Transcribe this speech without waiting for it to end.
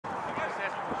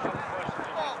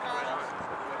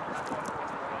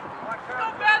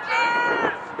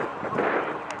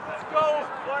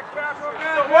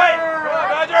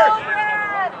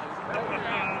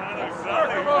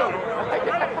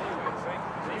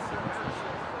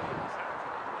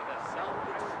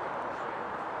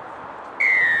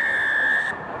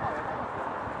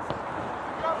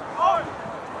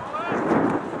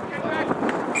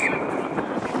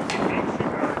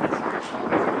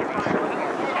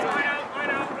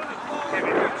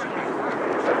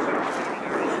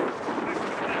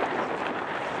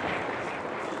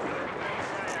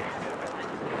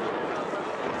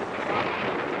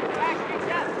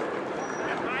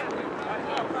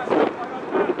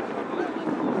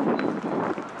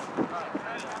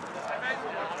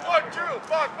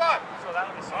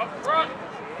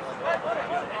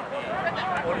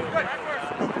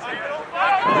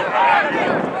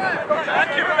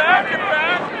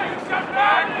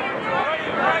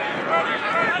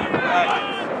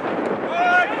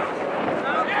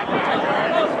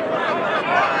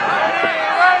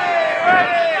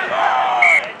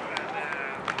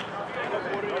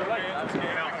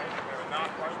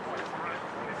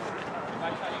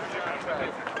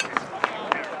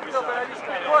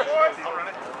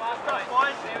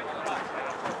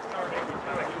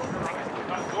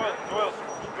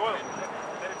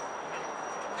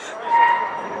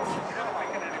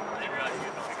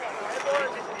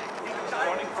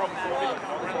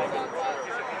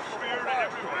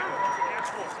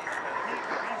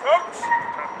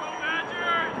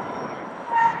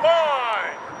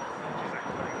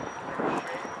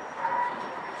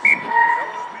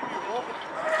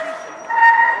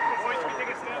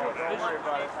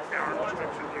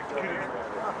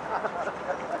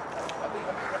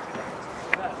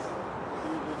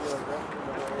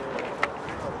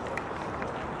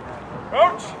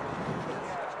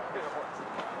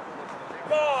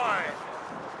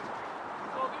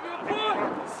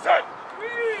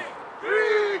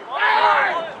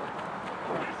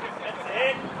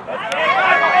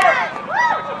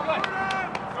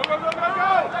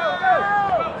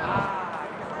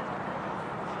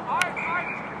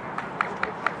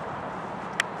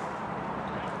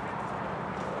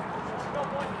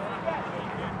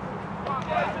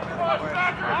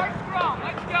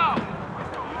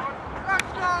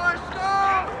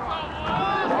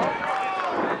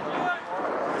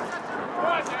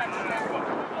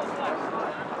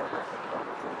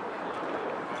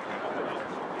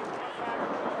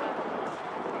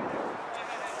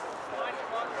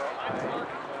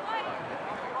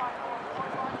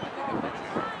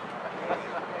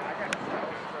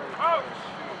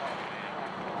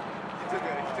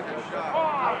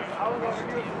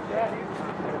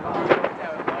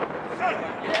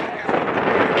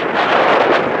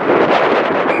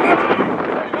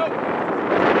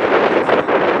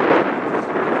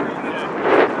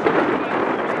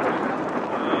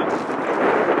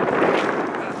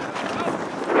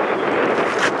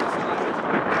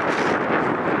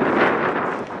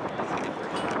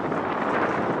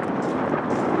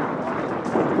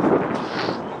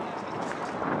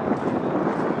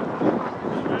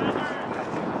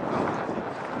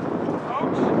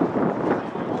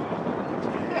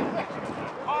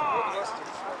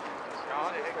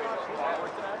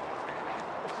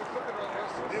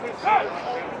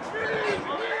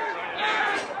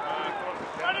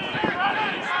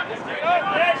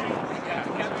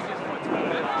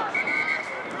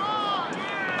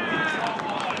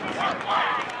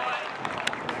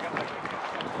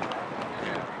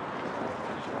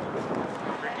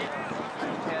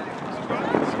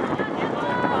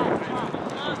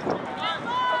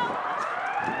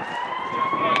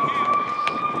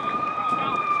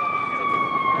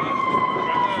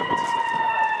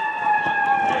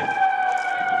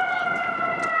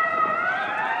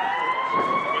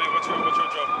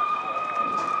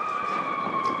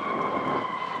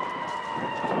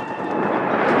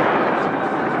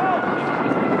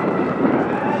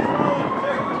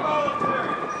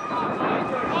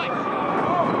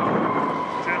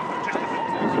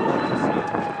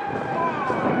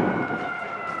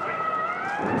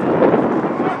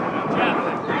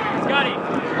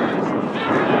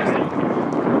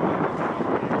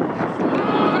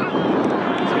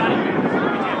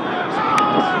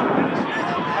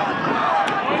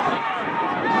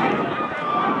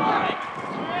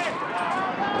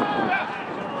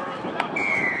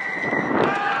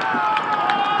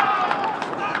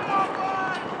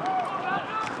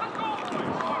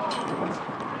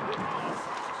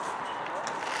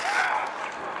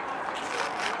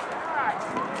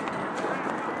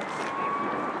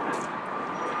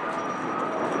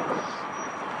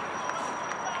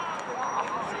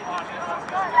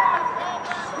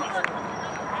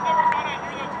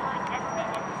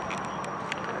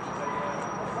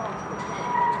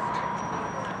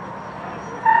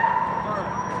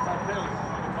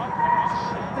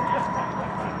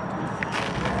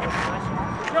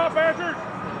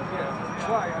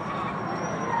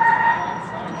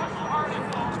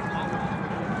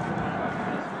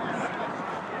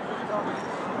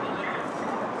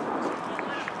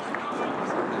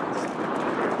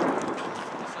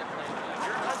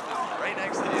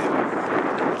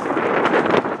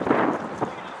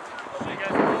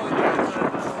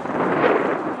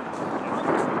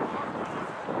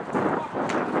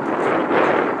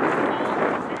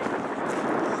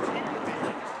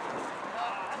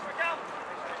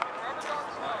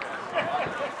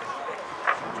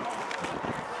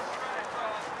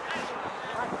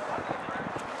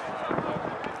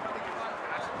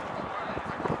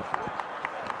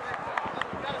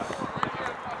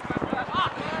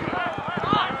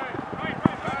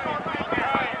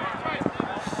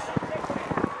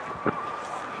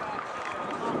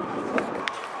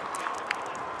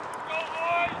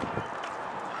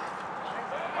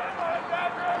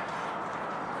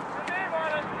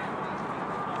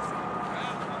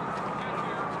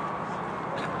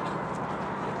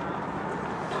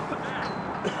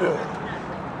What's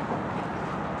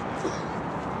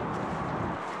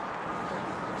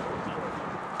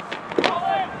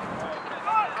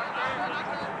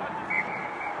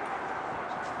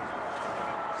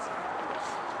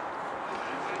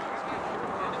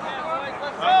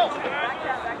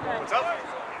up?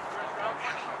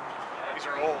 These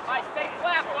are old.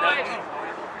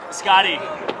 Scotty,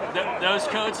 those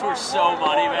coats were so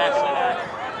money back then.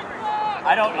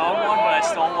 I don't own one, but I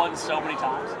stole one so many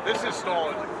times. This is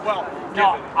stolen. Well,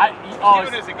 no,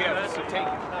 given as a gift, so take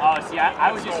it. Oh, see,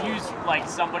 I would just use like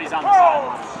somebody's on the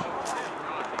sideline.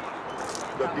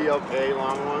 The BLK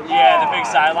long ones? Yeah, the big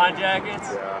sideline jackets.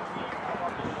 Yeah.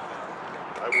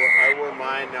 I wore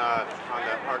mine on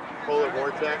the Polar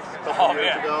Vortex a couple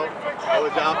years ago. I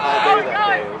was out all day that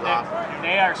day. It was awesome.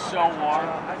 They are so warm.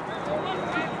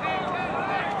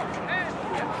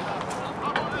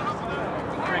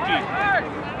 Ricky,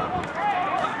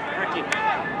 you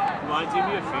want to do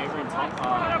me a favor and tell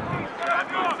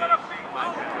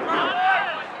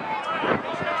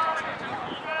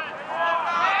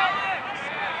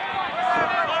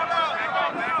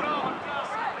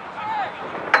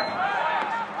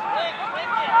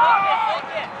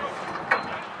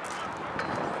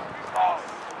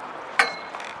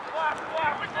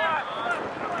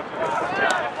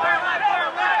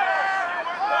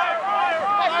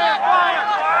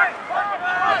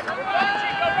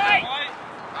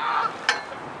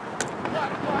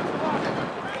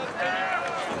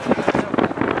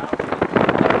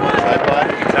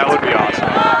That would be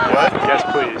awesome. What? Yes,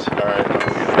 please. All right.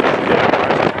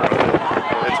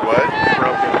 It's what?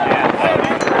 Broken. Yeah.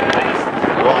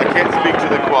 Well, I can't speak to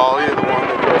the quality of the one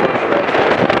that's over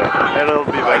there. It'll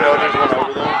be better. I know there's one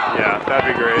over there. Yeah, that'd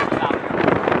be great.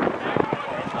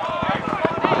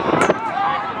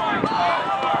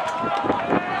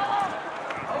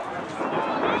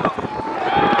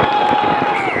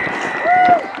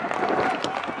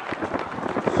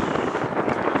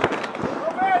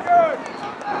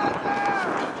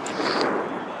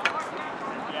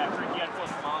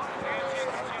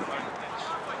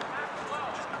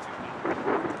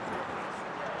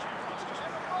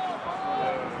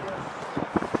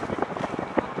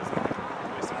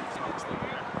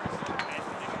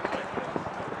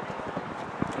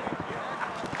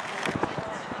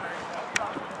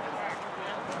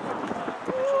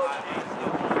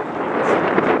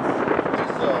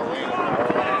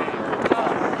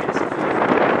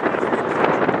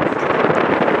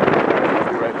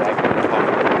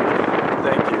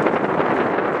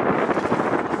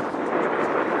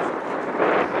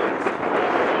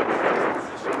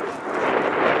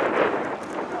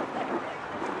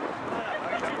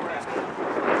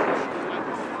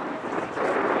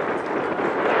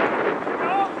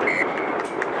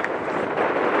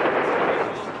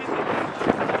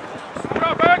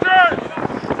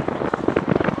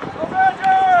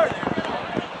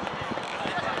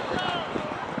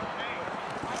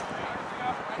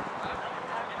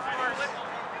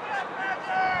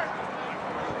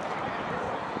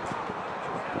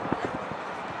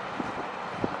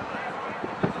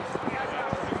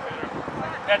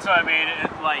 That's what I mean.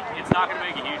 It's not going to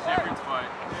make a huge difference, but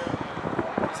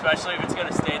especially if it's going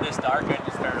to stay this dark, I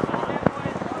just turn them on.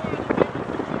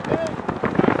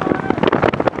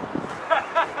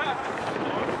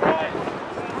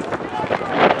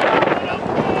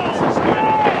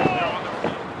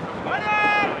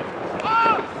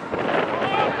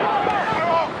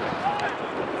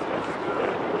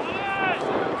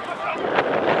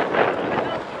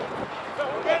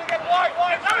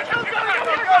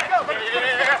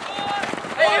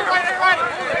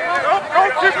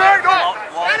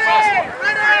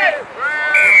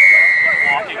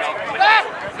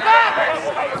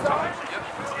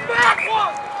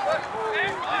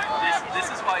 This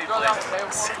is why you play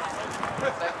this.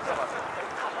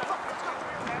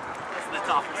 It's the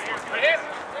toughest one. Right here,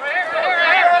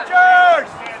 Rogers!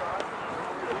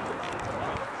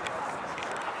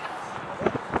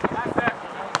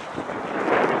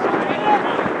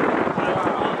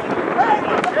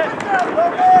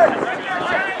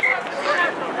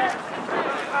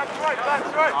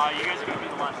 You guys are going to be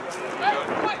the ones.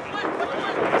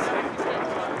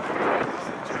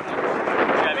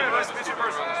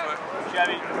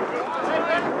 Chevy.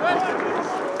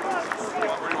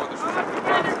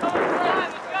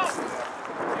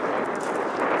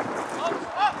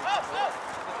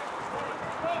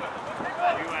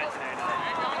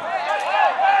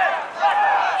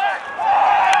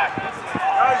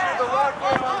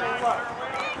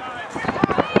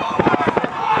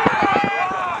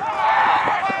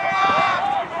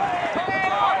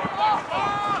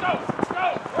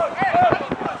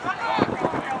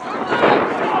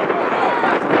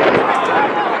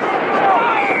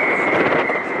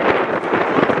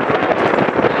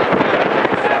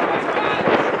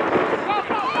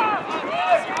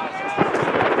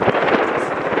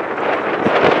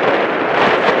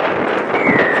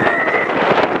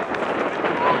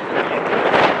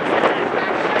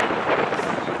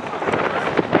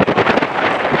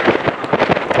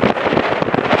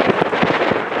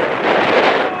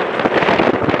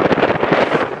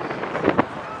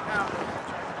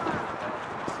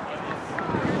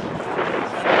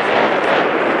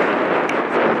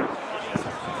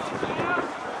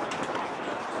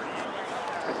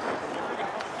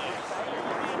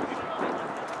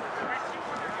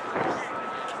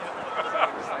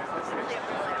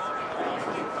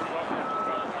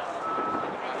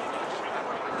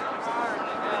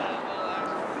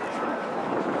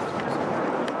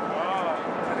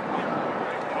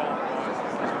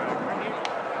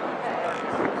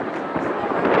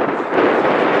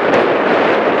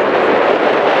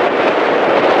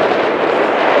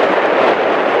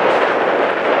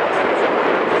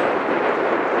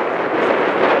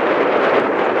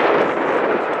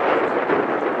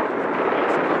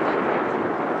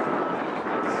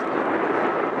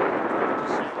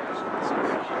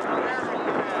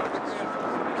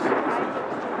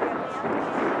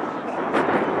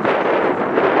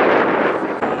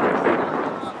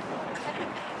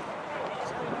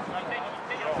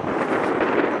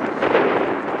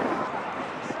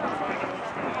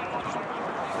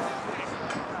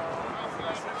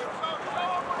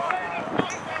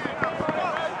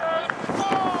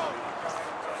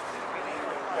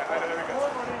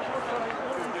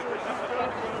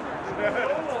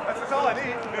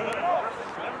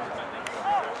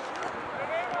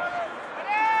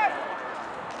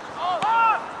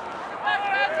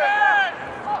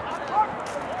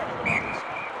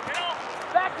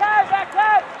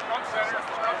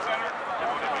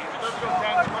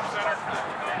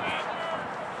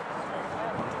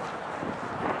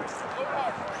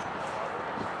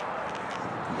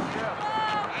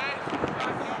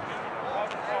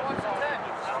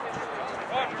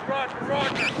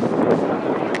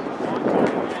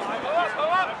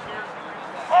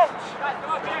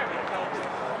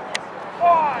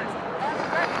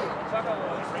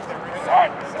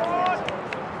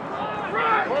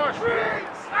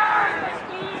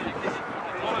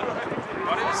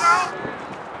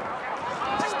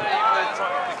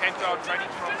 ready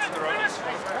from the roads.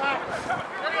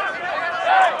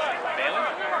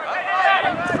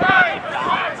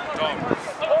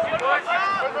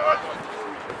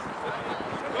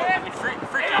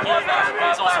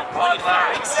 He's also played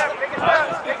Fox.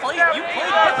 You played with him.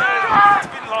 It's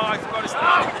been long, I forgot his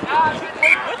name. You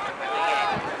played with him.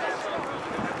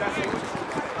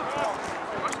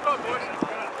 Let's go, boys.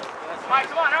 All right,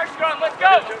 come on, Archie, let's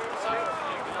go.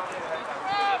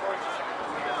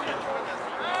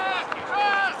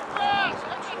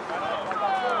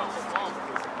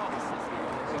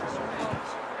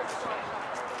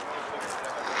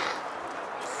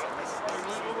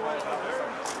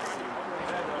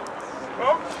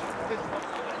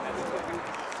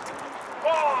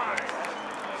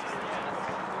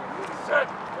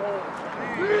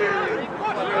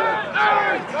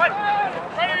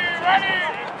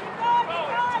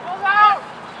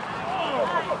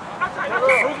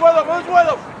 Who's with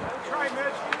him? Try,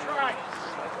 Mitch. Try.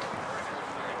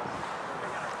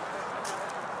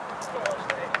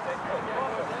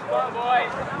 Come on,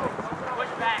 boys.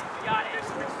 Push back. You got it.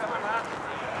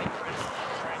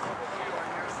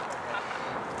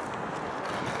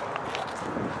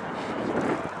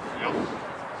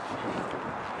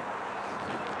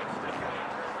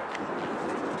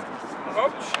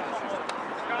 Coach.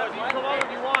 Come on if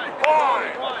you want.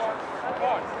 Fine.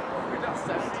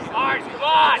 Arch, come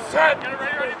on. Set. Get it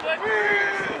ready, flip.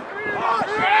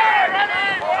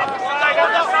 Side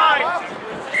on the side.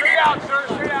 Straight out, sir.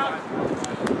 Straight out.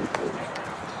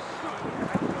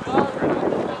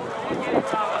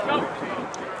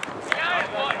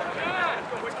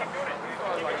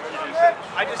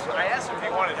 I asked him if he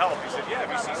wanted help. He said, yeah, if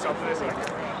you see something, I said,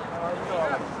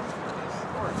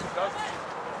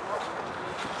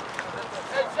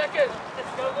 10 seconds.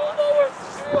 Let's go a little lower.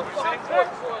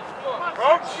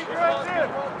 Coach, keep your hands in.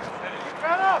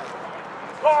 Get up.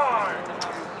 Fine.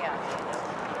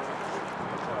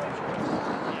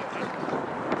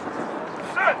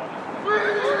 Set. Get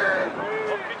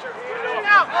your hand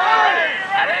up.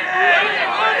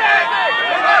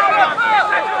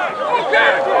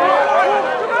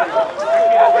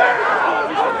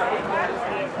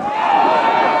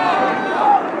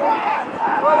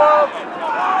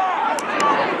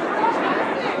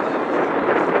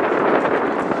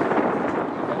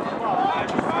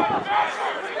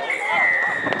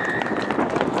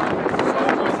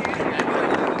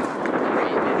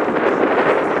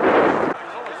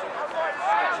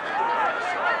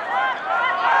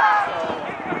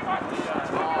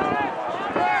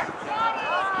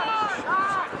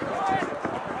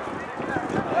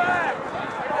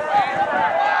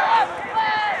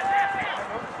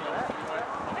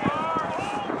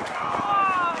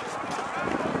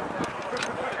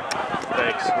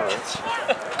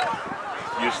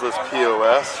 Useless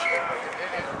POS.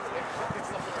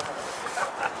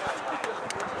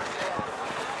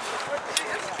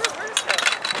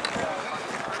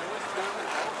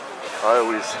 I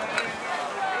always,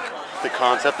 the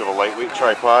concept of a lightweight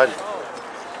tripod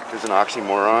is an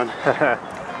oxymoron.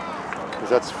 Because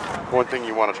that's one thing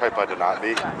you want a tripod to not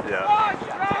be. Yeah.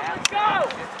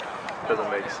 Doesn't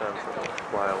make sense. It'll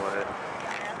fly away.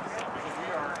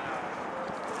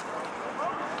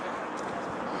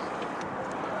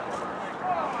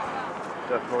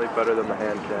 Definitely better than the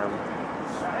hand cam.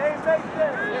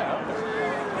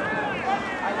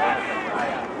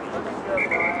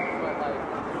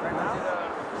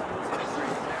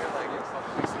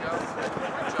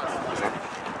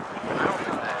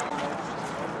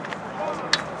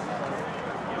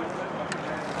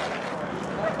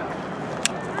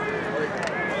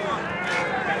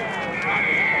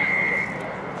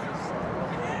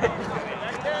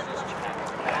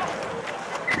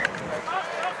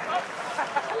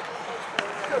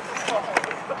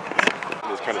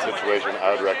 This kind of situation,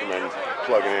 I would recommend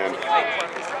plugging in.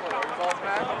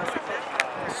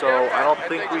 So I don't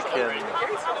think we can.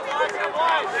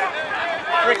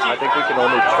 I think we can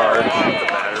only charge the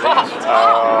batteries.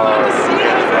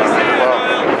 Well,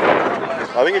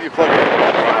 I think if you plug it in,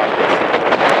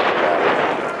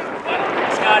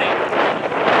 Scotty,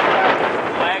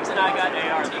 my ex and I got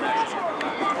AR tonight.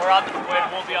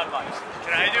 We'll be on bikes.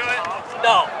 Can I do it?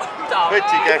 No, Tom. Hey,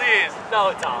 TK. Please.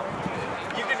 No, Tom.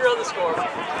 You can drill the score.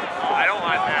 Oh, I don't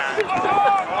want that.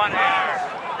 I want air.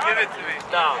 Give it to me.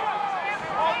 No.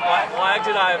 Wags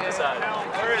and I have decided.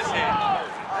 Where is he?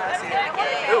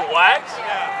 Who, Wags?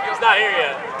 Yeah. He's not here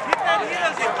yet. He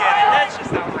doesn't get it. That's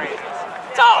just outrageous.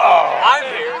 Tom, I'm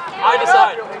here. I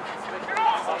decided.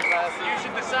 You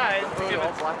should decide. Give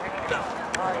it.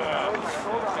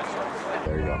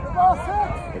 there you go.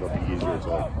 It'll be easier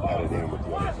to edit in with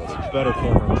the other footage. Better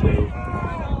camera too.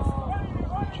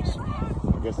 Just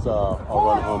I guess I'll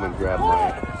run home and grab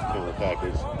my camera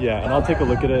packers. yeah, and I'll take a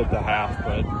look at it at the half,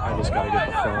 but I just gotta get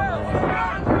the film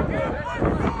on.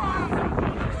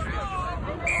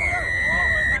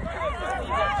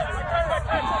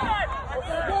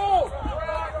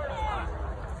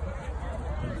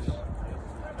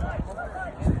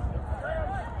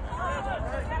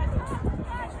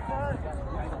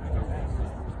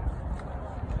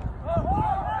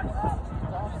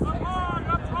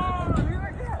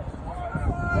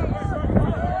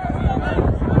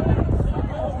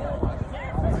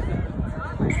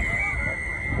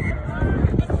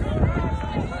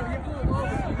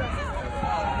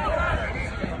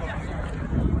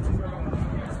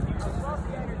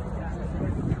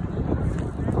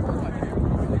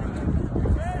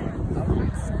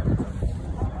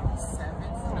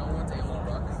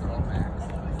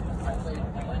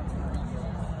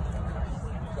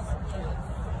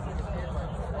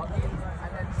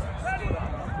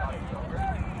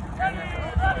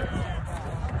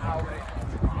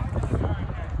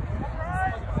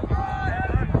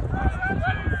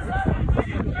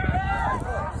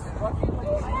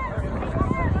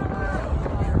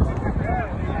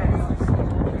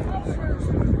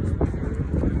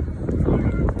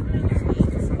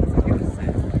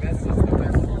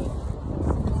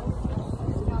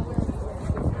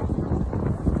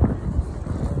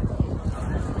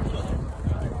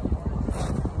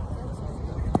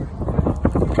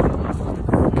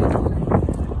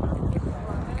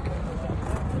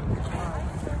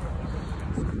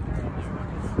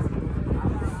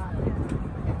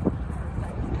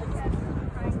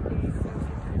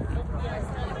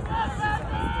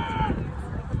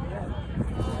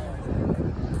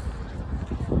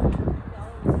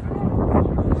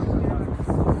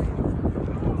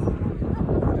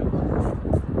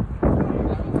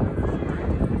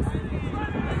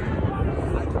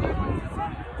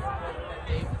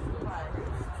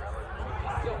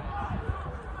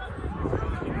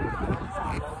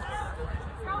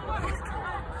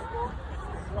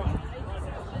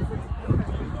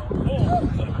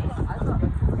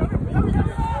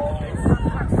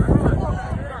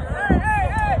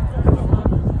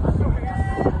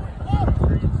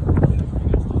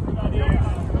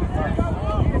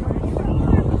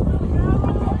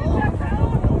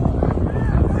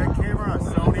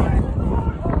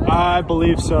 I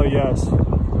believe so, yes.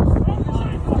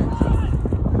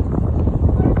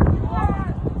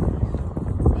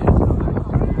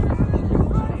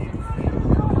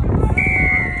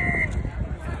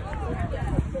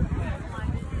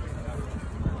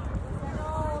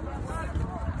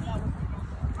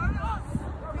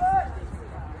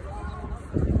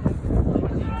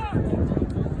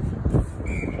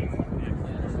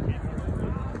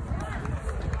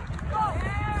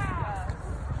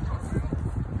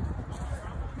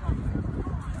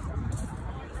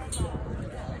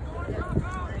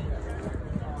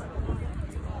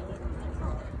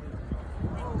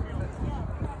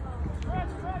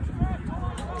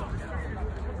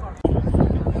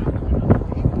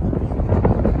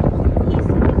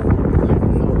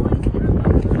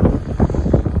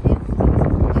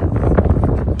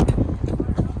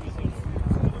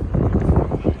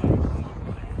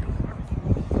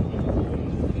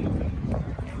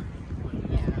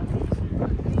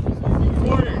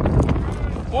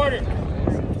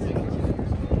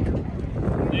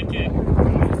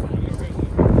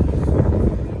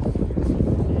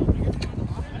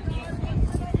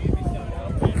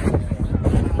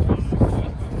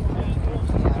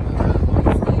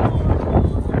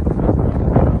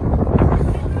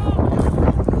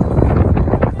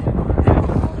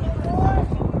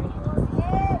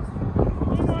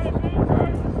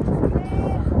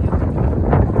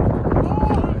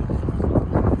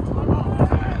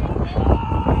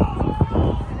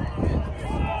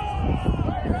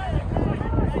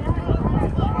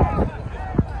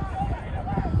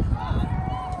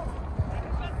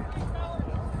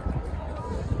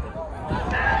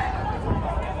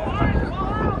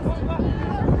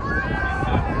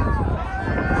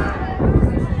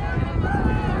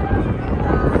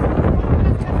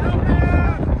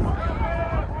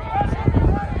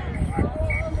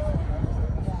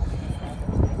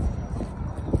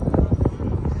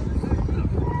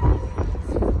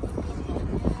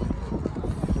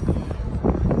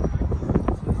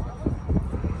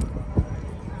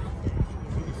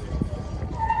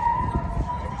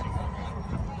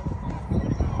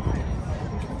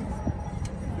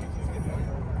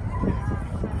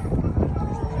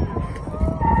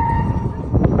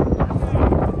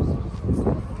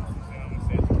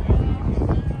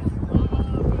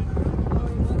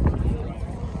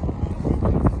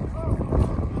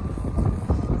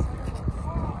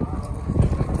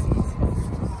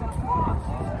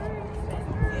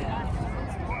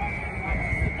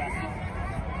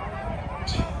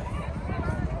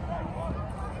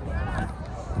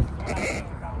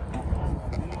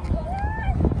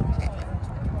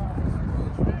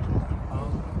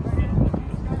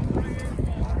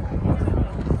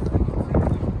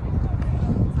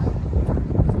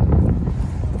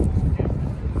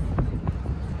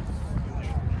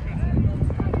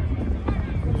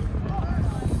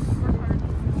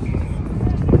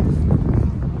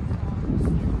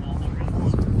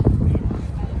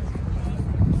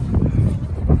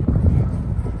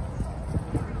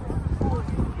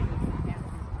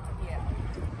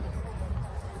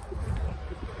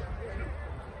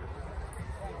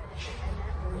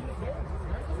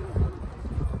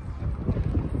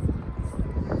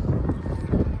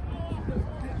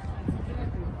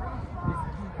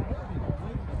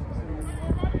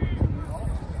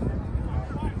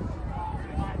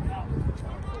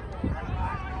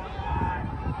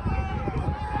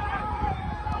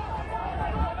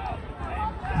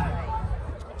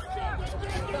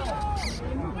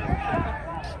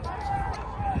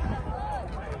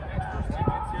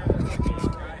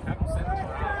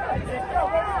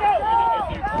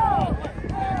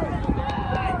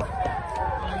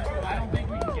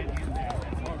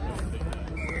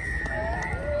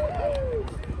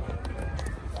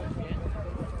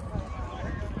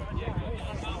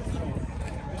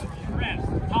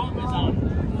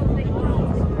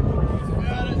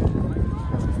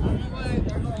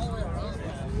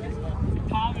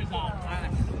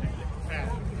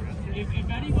 If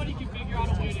anybody can figure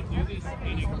out a way to do this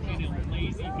in a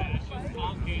lazy fashion,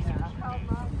 Tom Casey should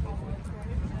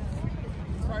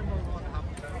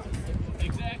be.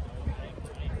 Exactly.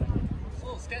 It's a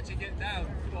little sketchy getting down,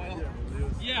 Doyle.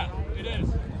 Yeah, it is.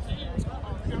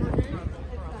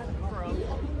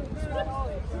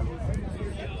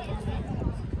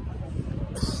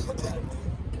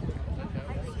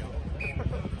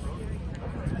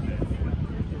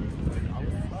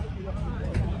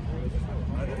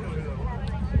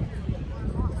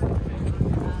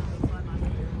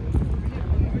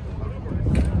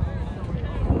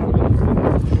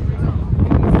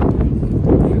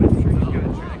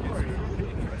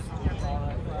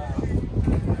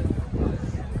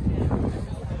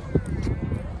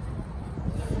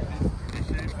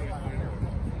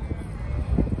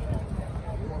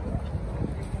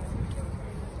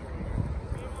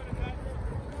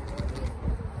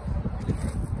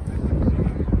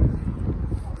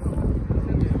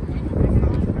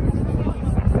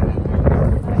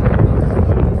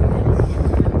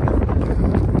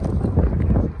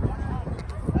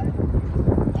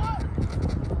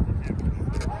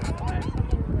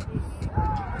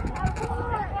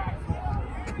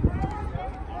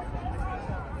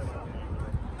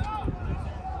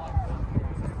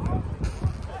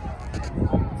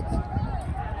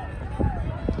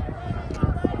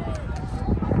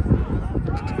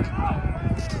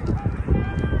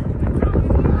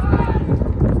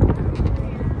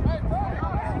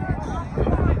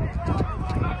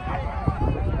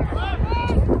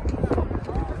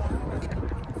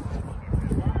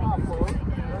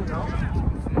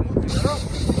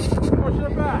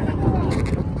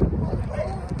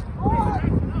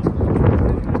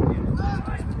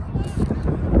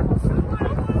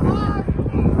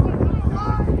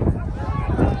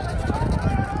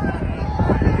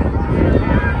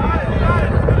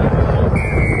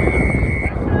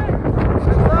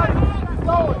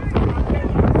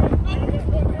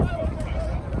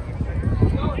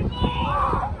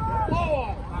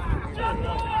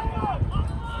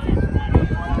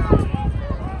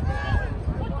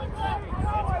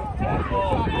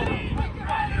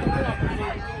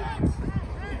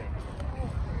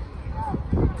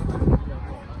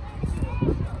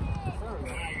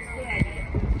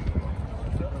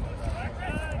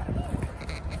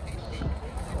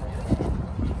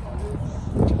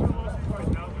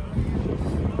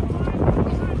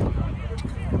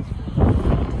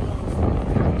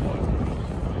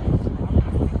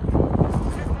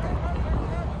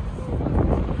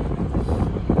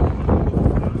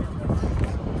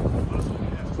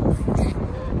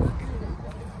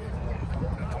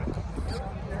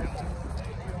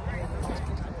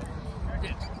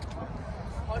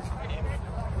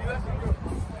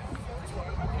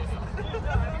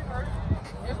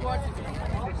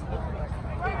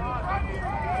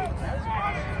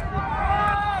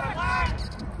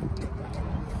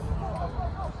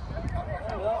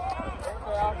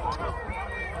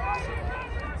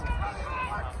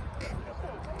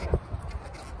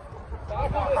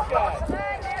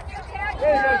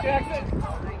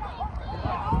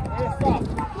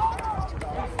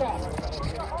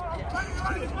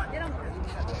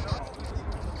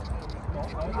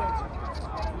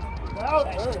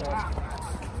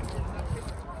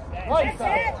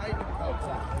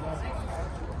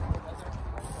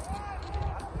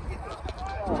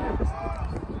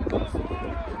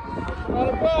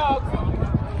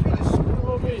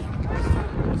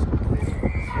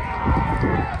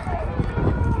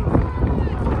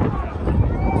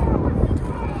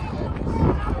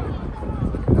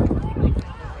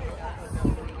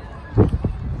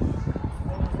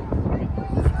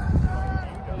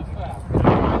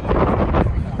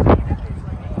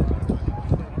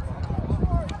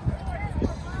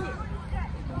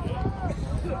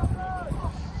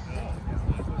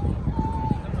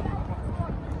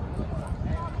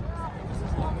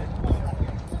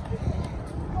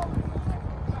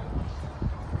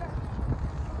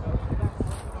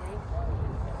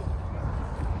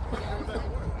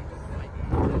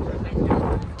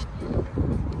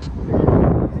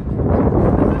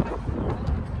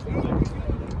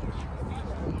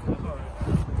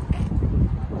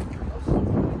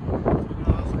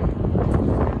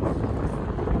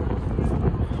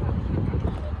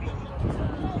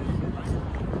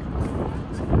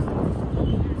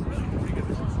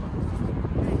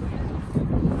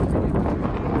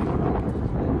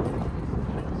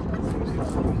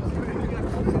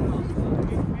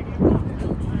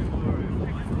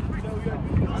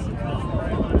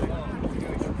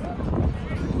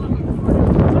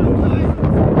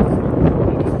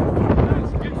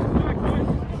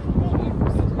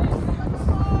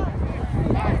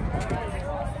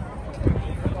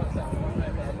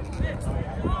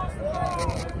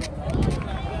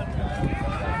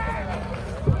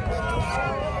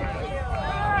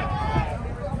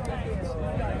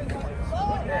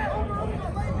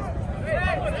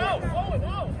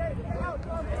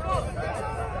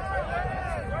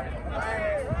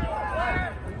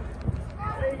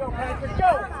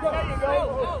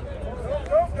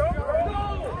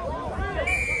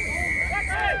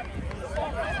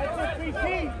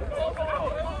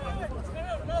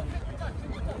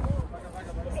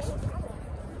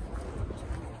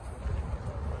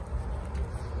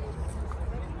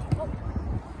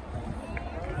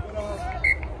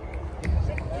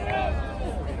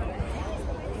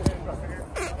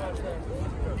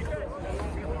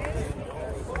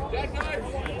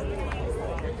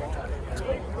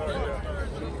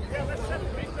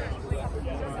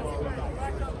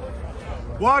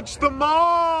 Watch the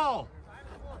maul!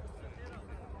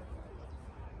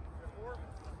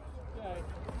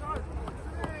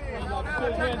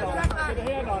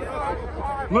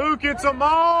 Luke, it's a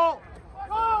maul!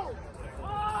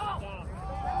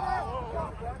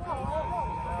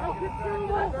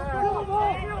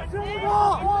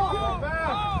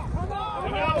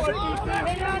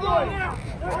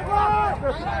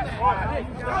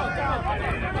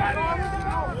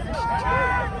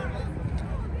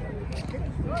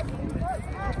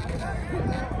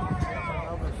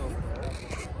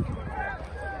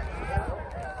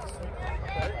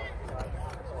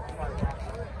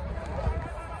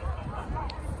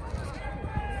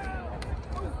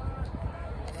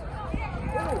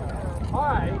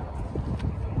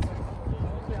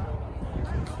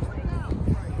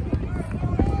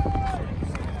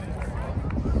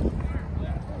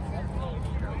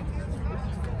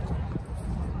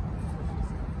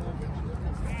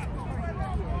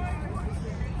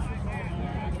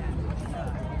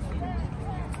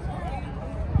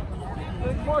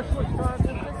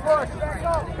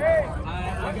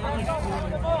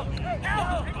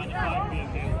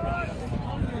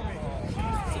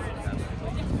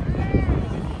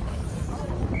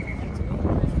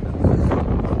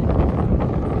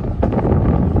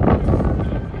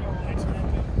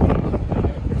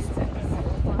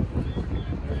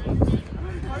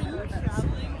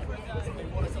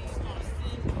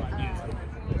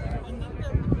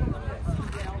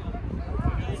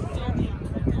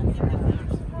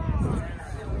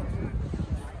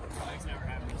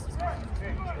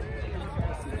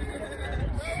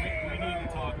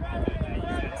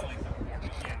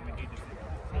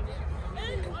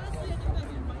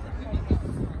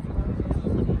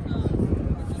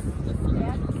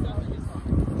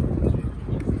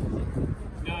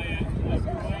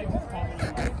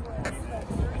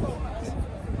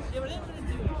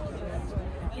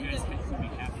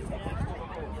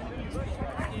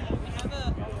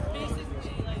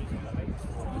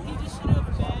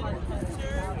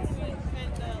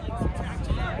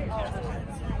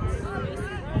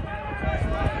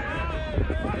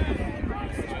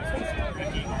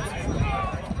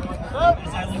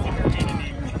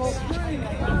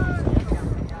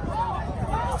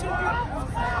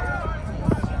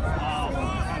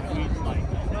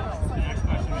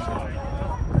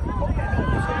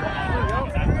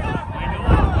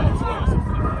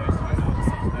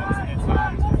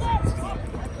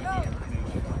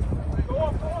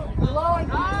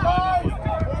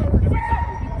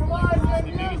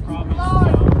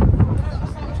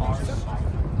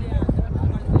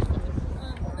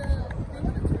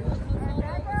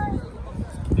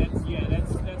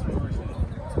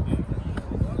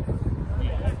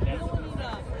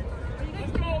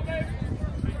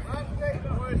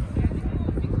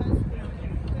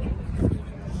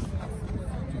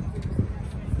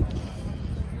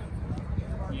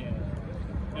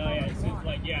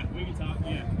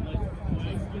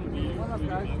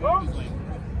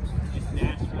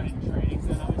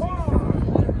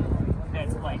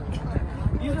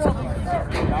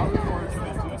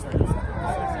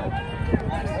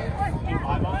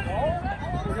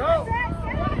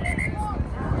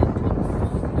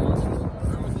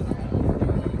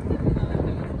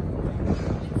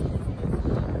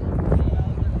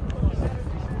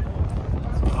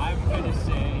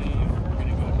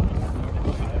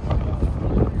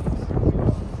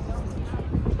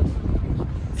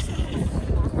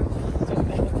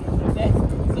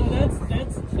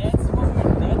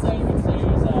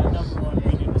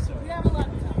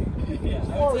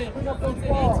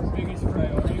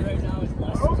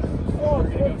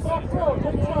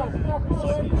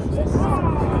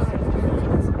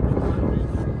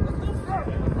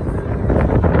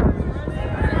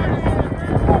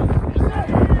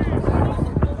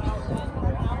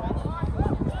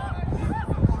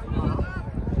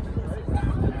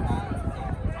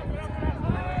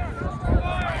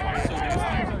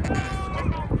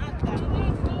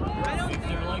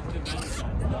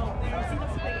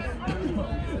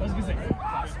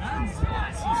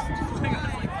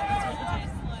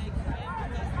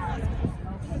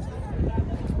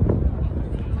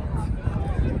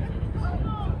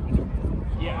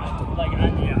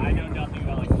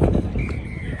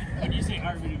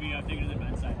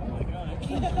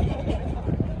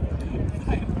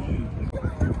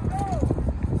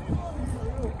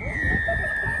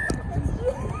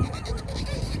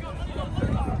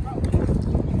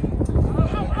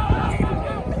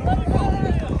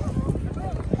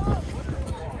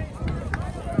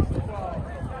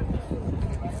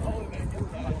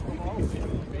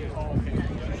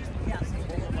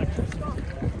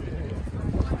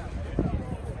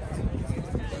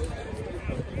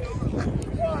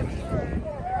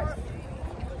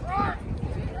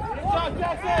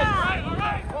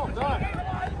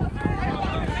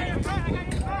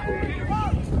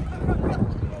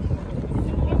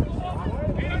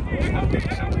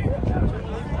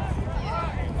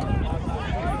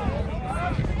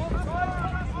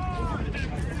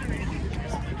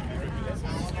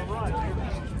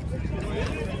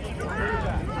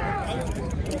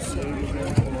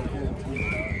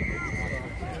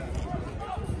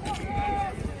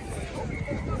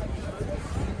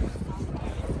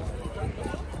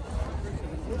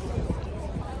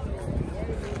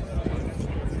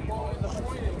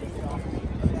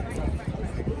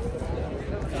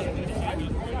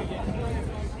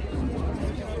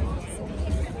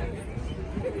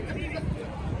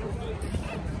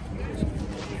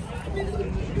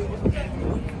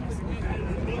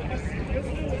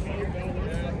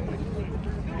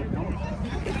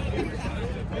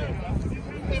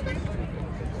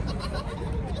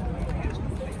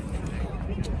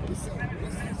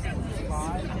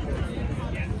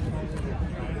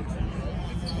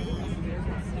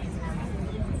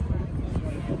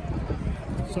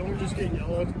 someone just get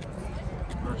yelled?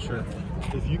 Not sure.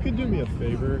 If you could do me a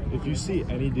favor, if you see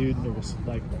any dude in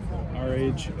like our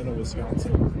age in a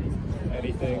Wisconsin,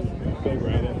 anything, go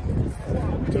grab him.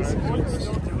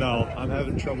 No, I'm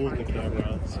having trouble with the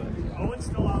camera, so Owen's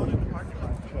still out in the parking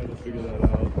lot. I'm trying to figure that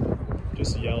out.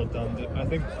 Just yell at them. I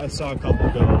think I saw a couple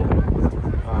go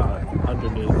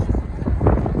underneath.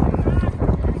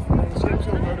 Seems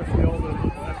to go to field and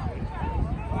left.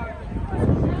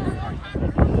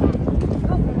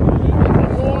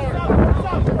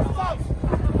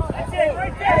 That's it,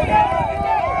 right there, go!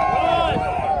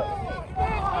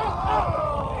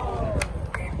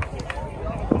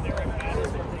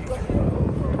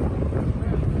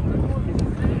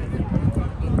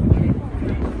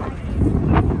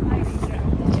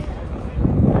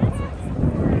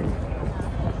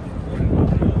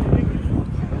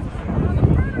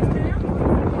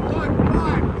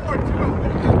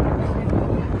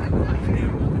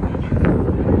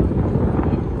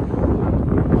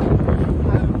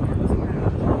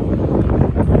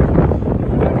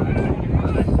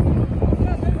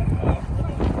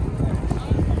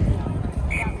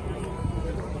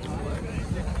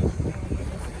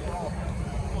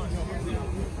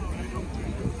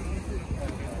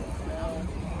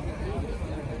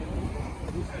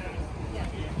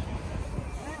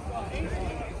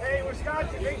 Hey,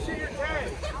 Wisconsin, make sure you're 10.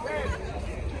 10.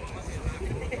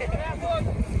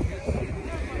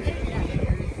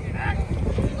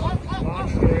 Not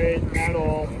straight at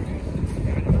all.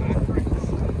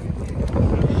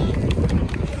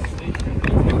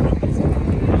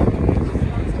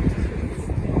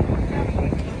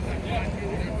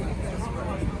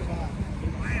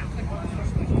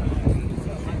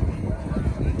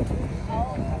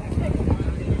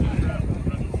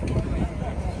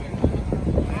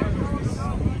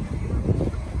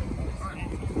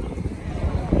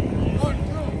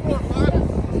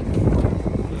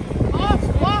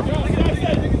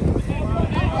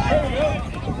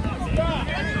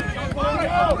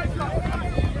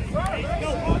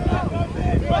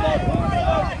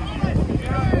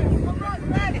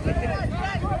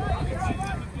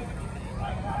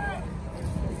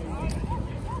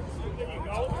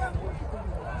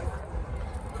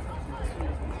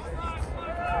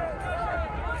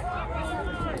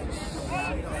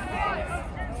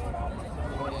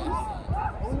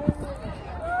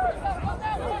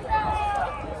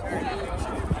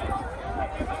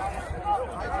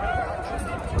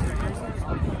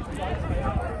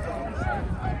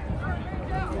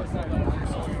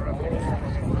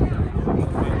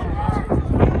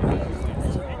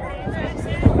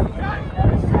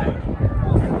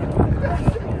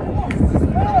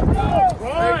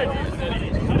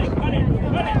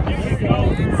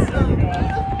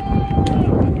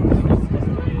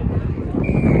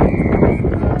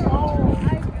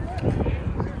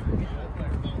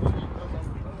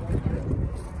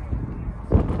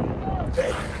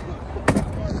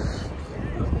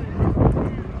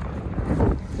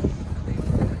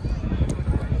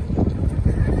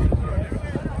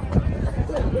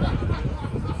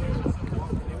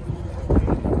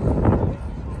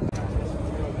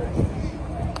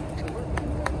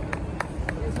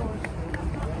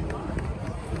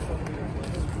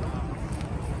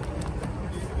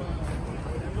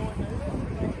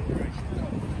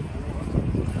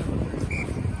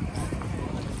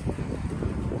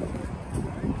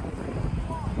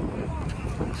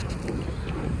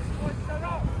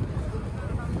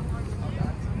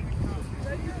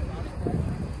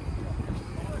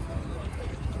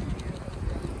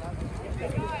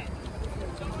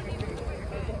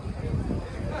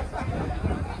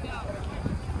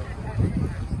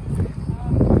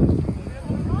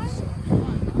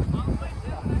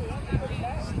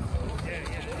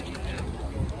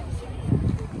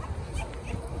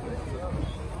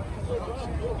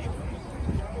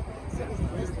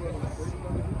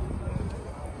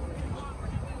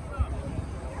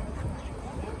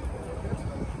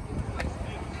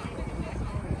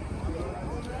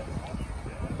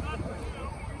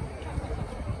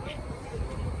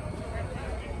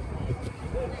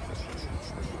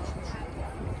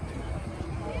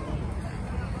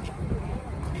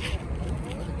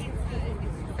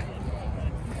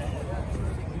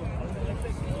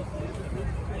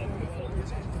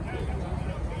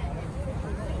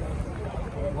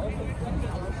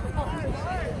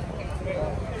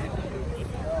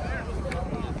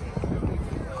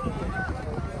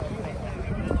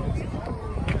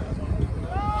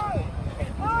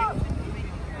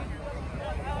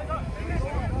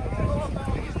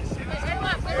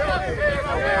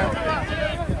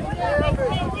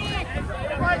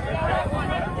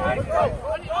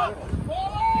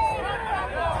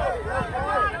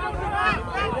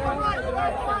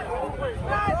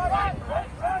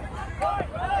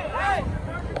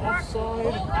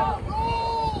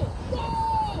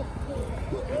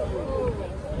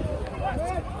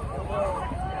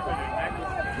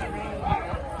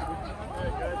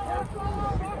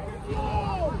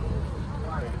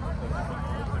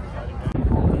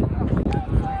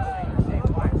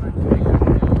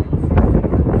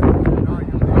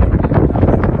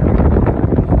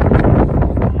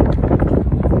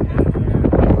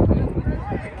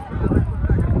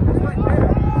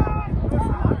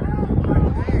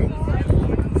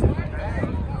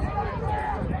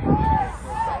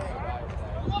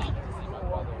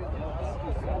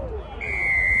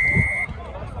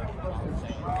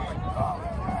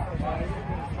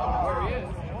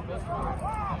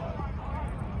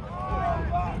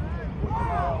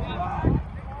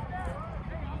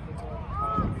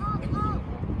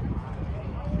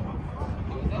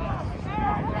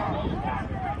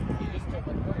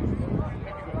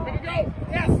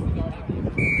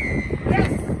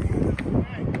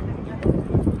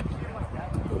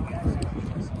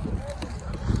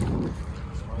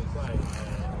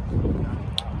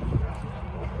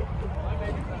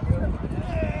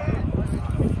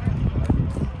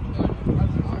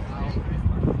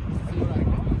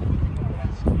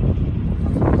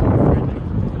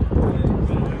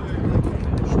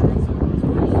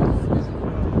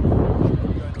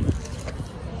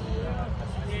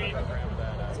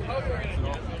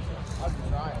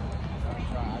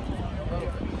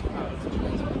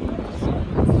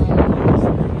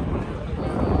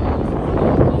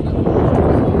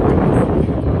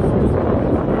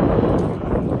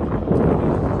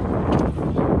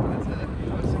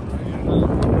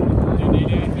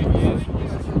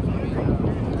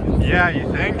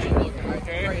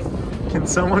 Can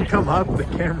someone come up? The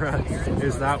camera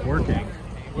is not working.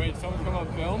 Wait, someone come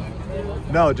up film?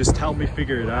 No, just help me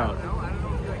figure it out.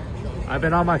 I've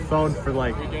been on my phone for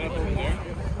like... We get up over there?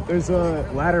 There's a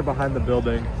ladder behind the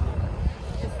building.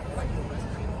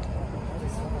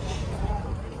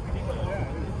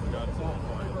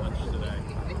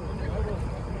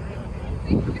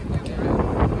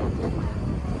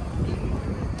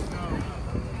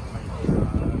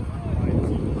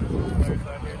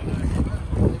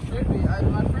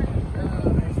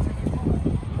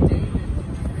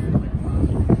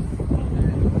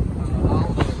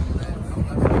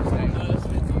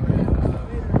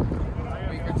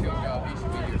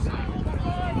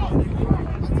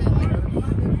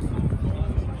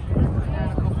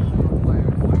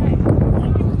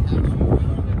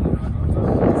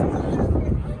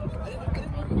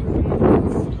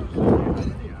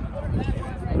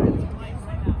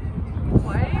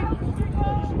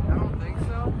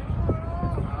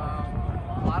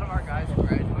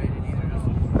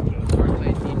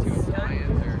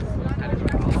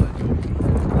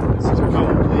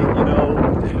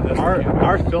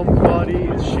 Our film quality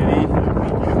is shitty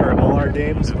for all our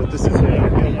games, but this is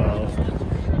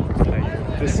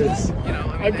this is.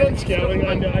 I've done scouting.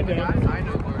 I know.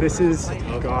 This is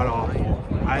god awful.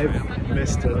 I've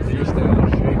missed a few steps.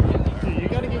 You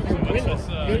gotta get your win up.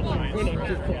 You gotta get your win up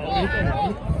your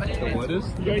quality. The what is?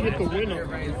 You gotta get the win up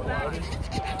your quality.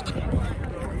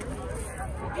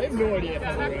 I have no idea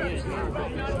how it is.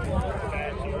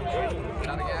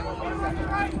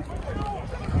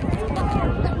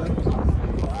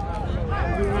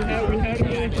 We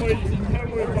had to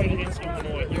fight against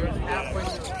Illinois.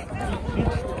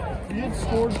 He had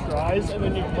scored tries and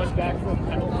then he went back for a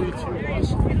penalty to us.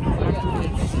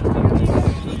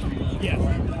 Yeah.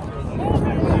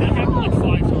 That happened like 5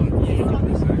 times.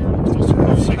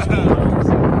 6 times.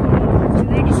 So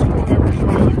we had to score every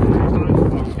try like 4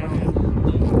 times without counting.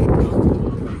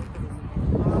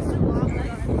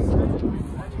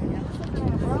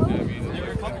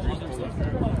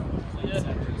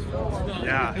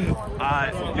 Yeah,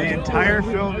 the entire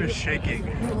film is shaking.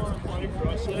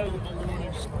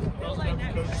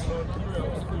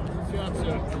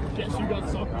 Guess you got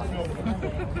soccer film.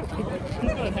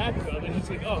 He's not happy about it. He's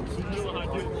like, oh, so you know how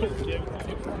to do it.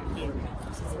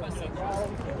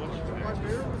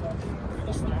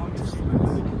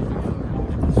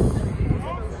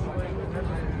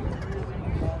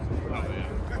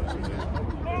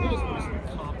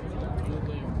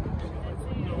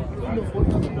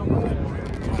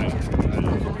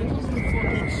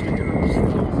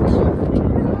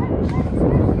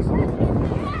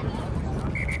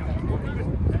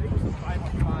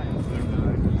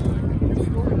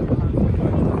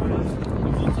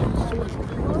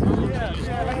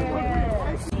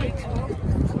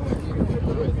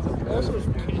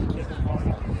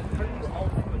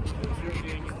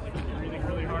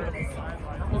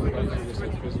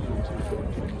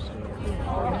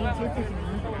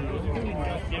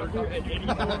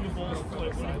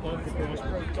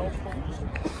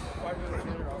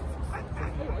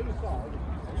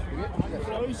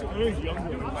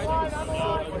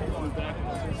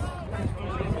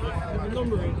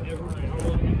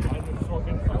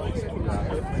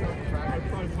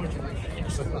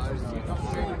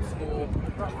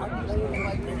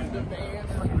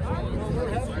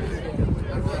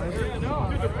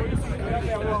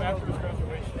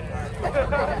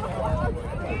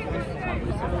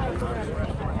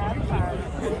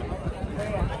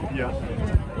 Yeah.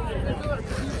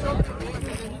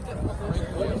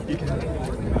 You can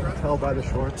tell by the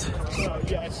shorts.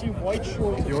 Yeah, I see white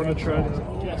shorts. You want to try to...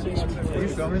 Are you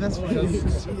filming this?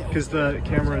 Because the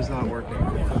camera is not working.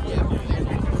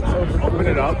 So open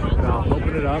it up. No,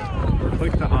 open it up.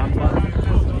 Click the on button.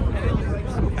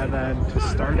 And then to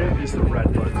start it is the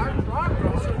red button.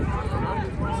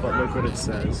 But look what it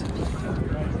says.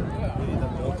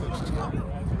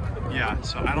 Yeah,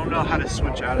 so I don't know how to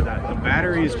switch out of that. The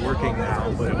battery is working now,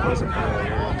 but it wasn't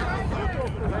earlier.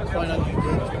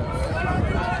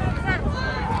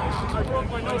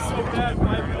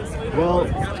 Well,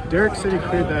 Derek said he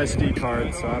cleared the SD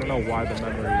card, so I don't know why the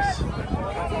memory's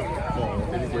full.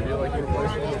 Did he give you like your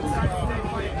voice?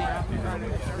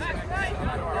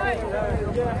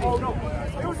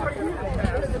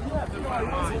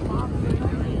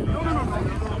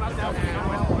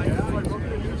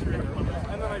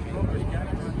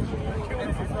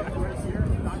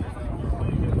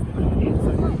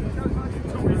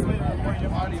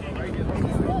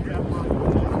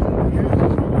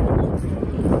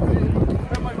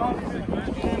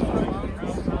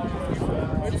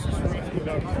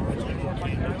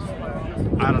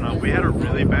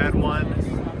 had one.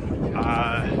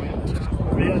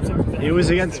 It was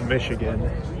against Michigan,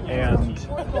 and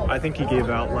I think he gave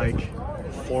out like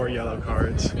 4 yellow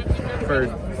cards for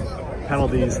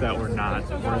penalties that were not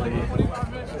worthy.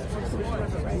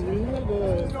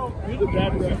 You're the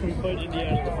bad ref who played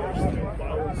Indiana the first time.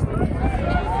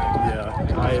 Yeah,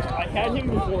 I had him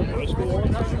before high school.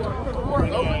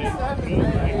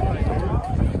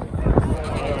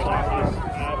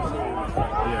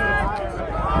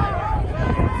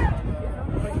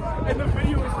 And the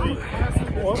video was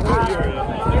what year?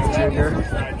 Junior.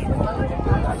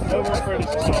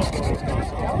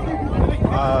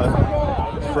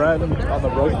 Friend on the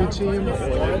rugby team.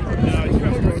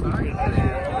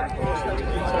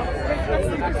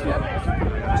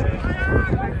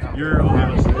 You're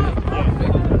Ohio State.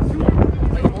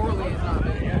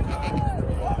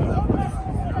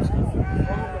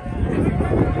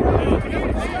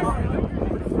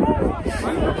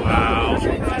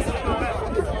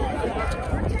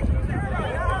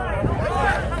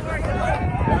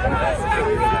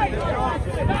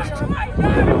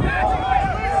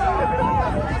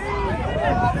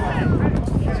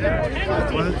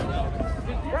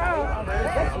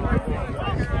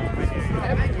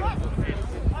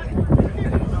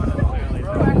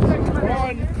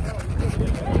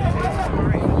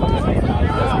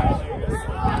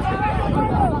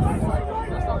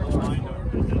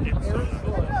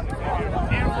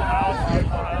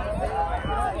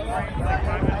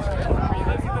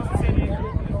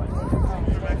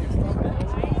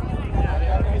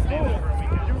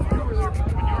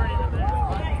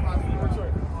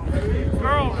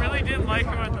 Girl really didn't like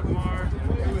him at the bar.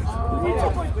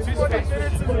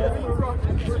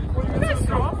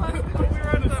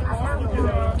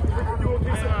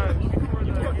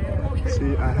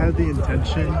 See, I had the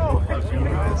intention of doing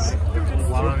this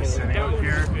while I was sitting up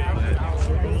here,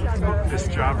 but this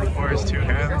job requires 2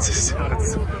 hands, so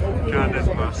it's kind of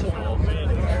impossible.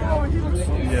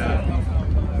 Yeah.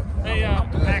 Hey,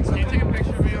 Max, can you take a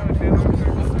picture of me on the channel?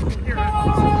 Here.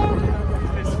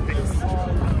 His face.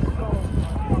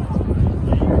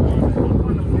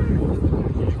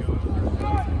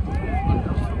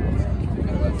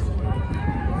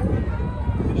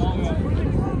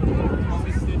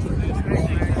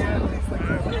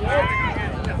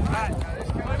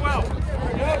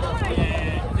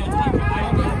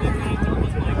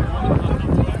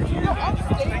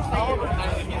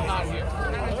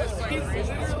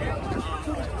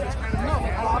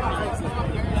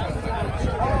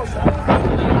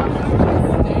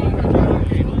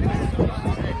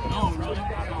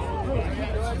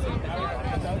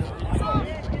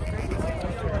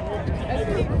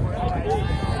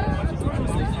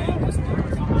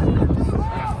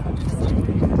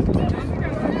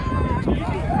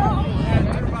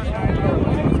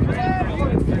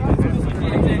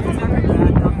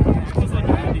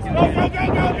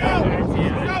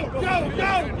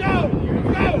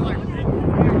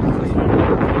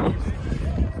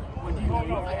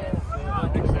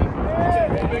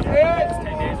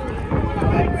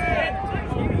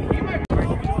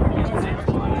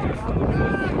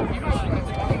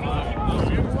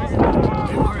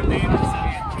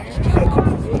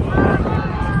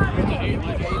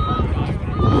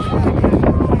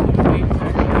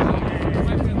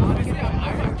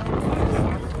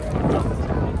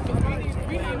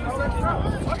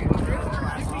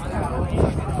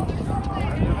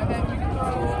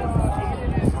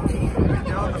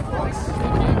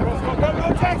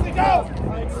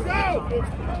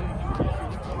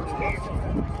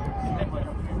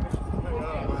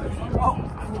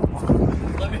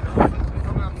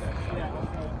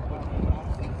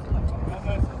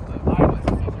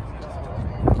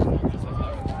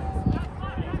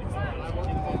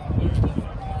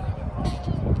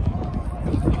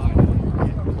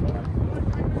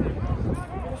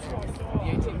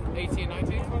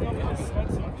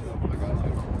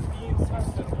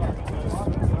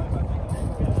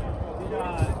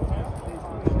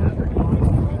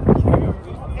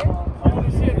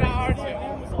 See it now.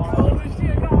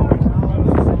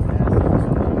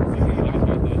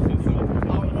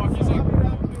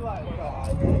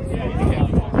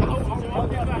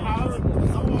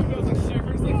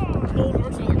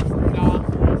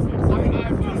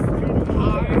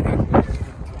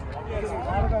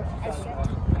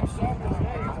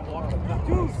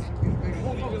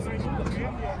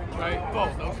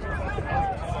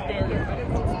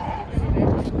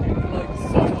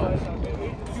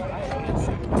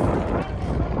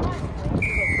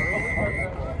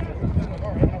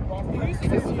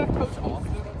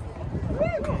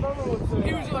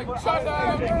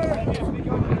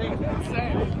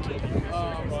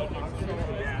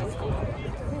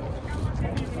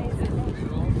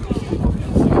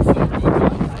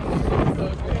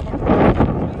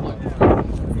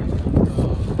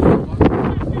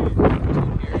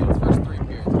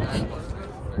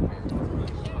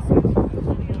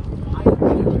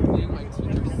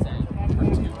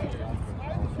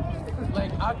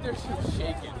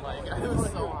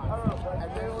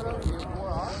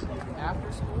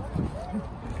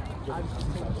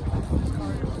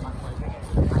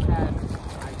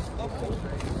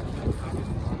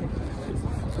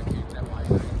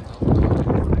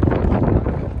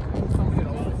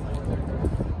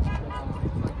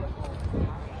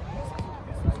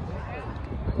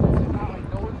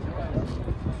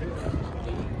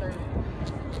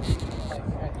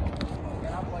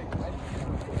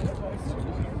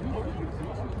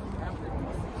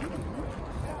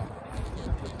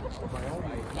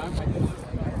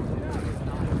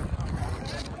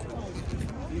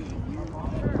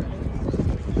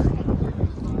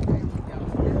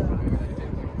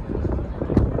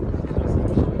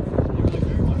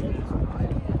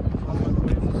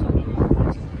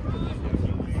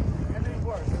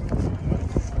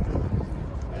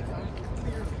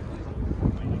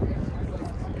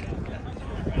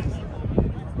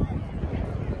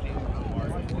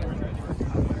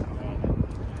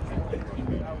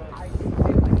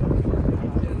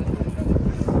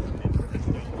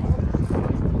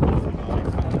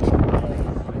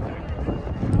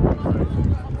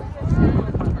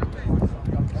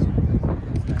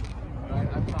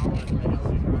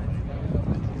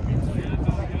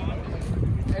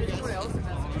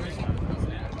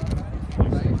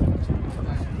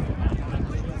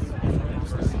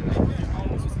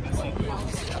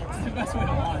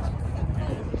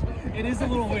 a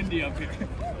little windy up here.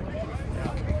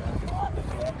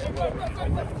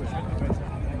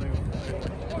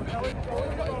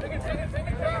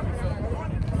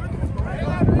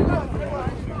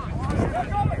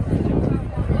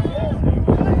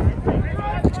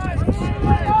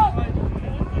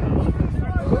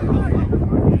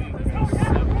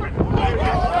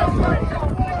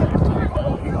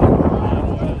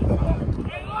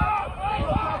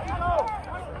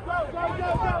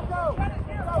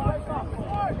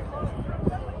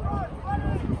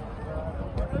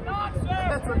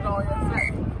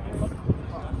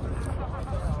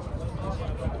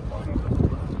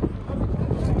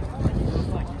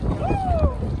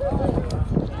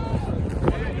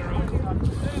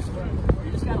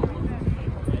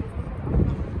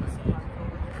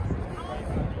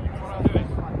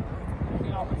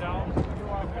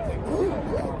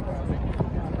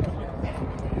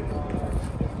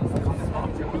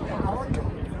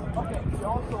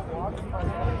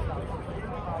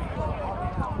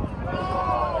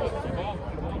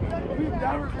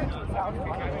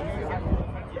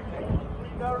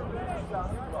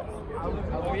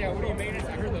 Oh yeah, what do you mean? I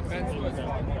heard the fence was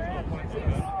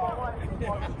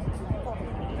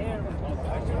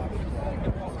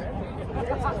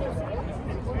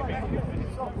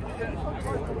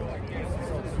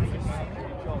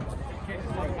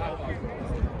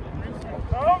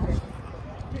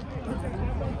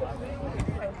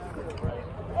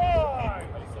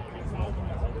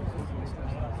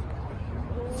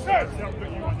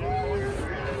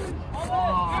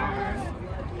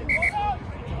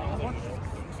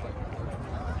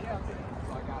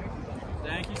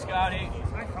Thank you, Scotty.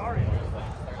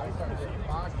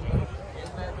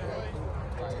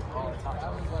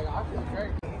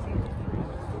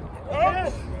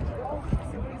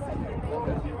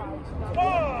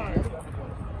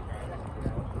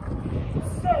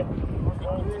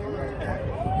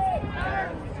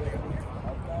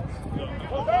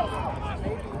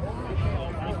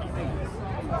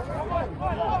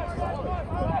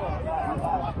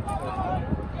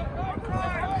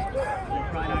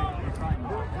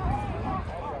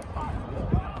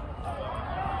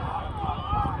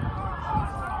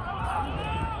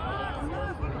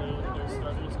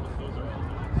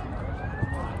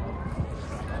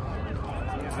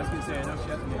 I was gonna say, I know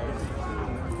Chef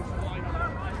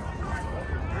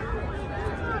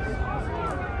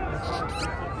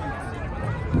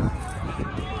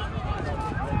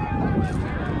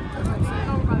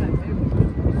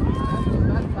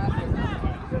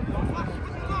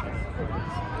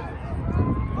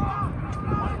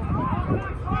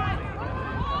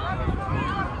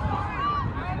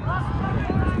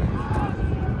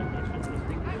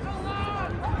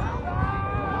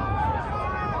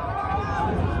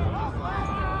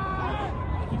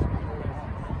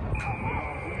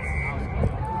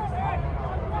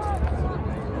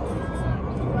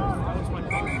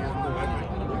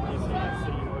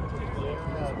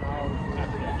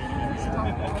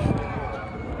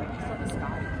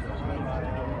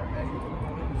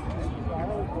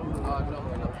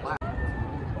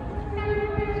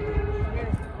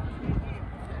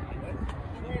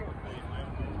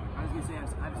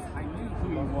I knew who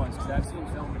he was because I've seen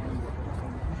film of him.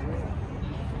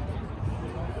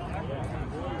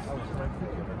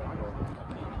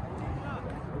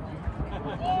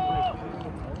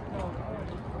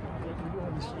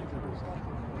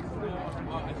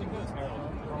 I think that's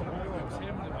Harold. It was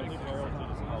him that I think Harold did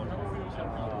his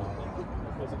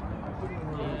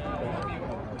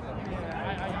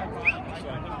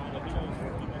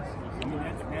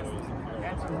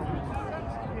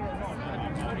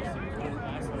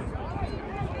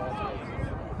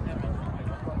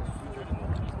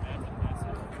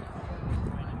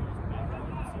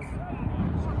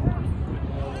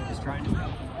Just trying to.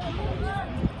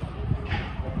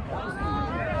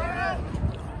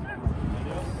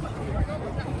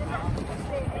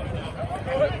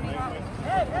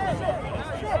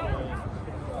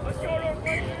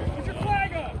 Put your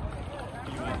flag up!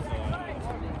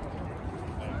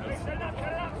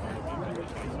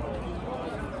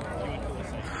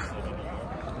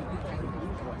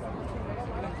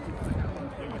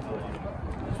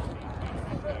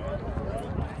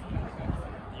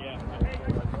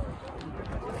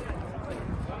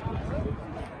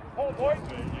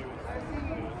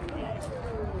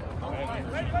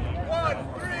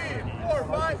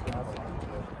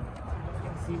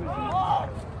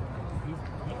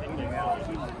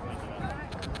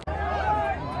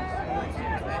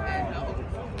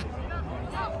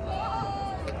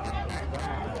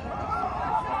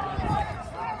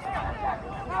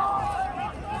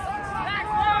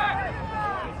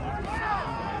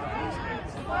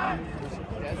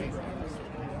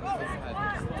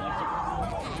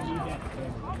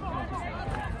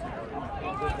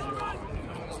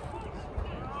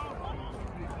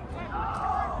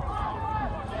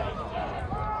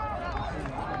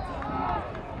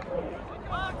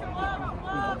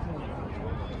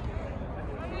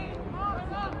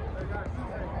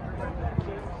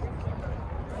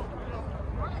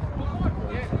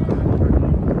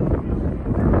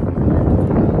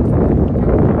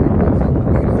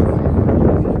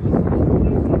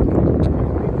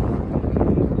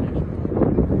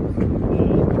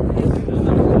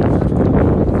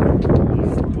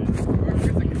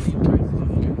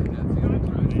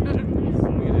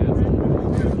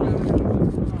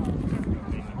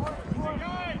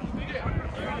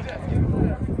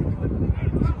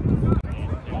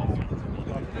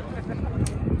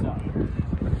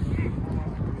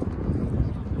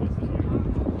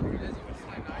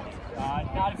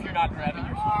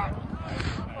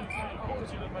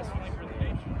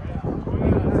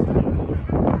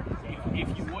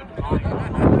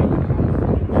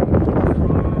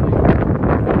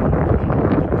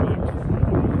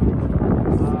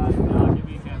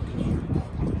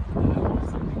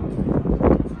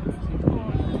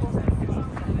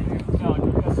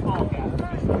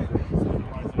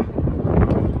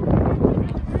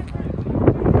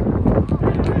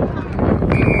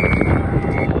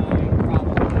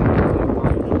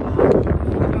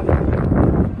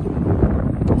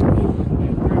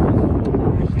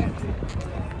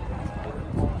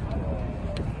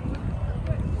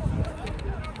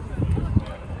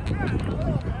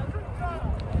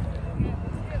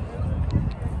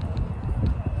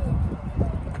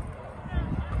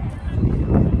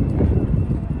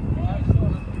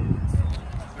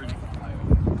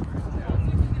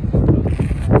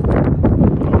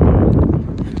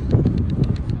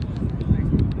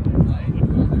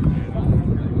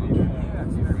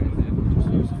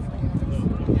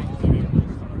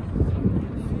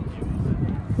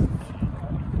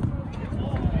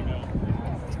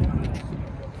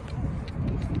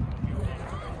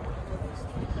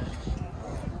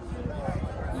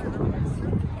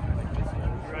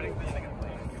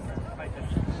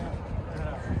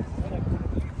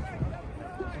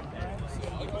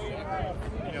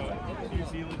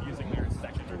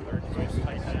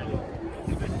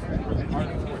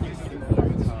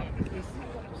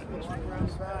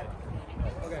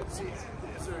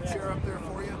 Is there a chair up there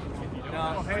for you?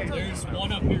 No, there's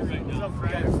one up here right now.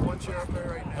 Yeah, there's one chair up there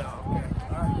right now. Okay.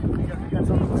 All right. We got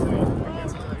something to say.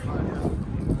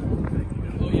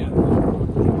 Oh, yeah.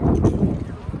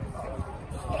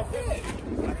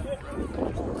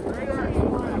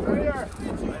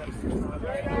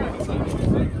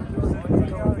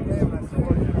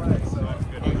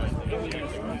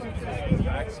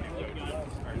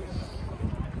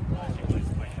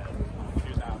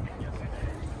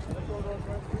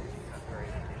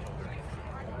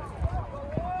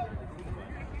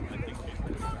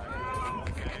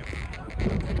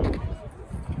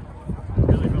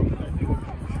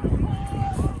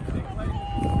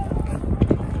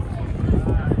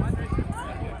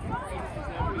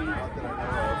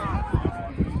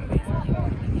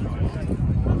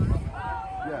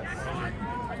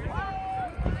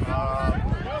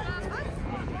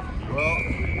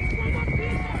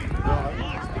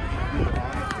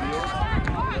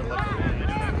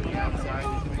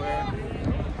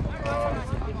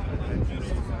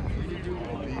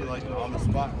 On the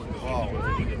spot with the ball.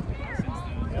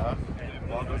 Yeah.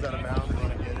 Ball goes out of bounds, you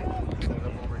want to get it. Set it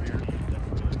up over here.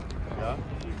 Yeah.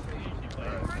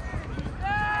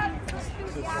 Just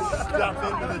step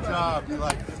into the job. Be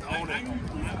like, just own it.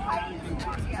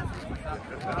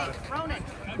 Ronan.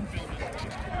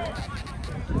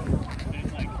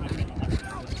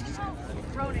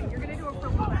 Ronan, you're gonna do a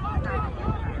purple back.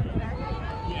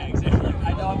 Yeah, exactly.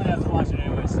 I know I'm gonna have to watch it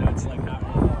anyway, so it's like not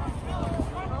really.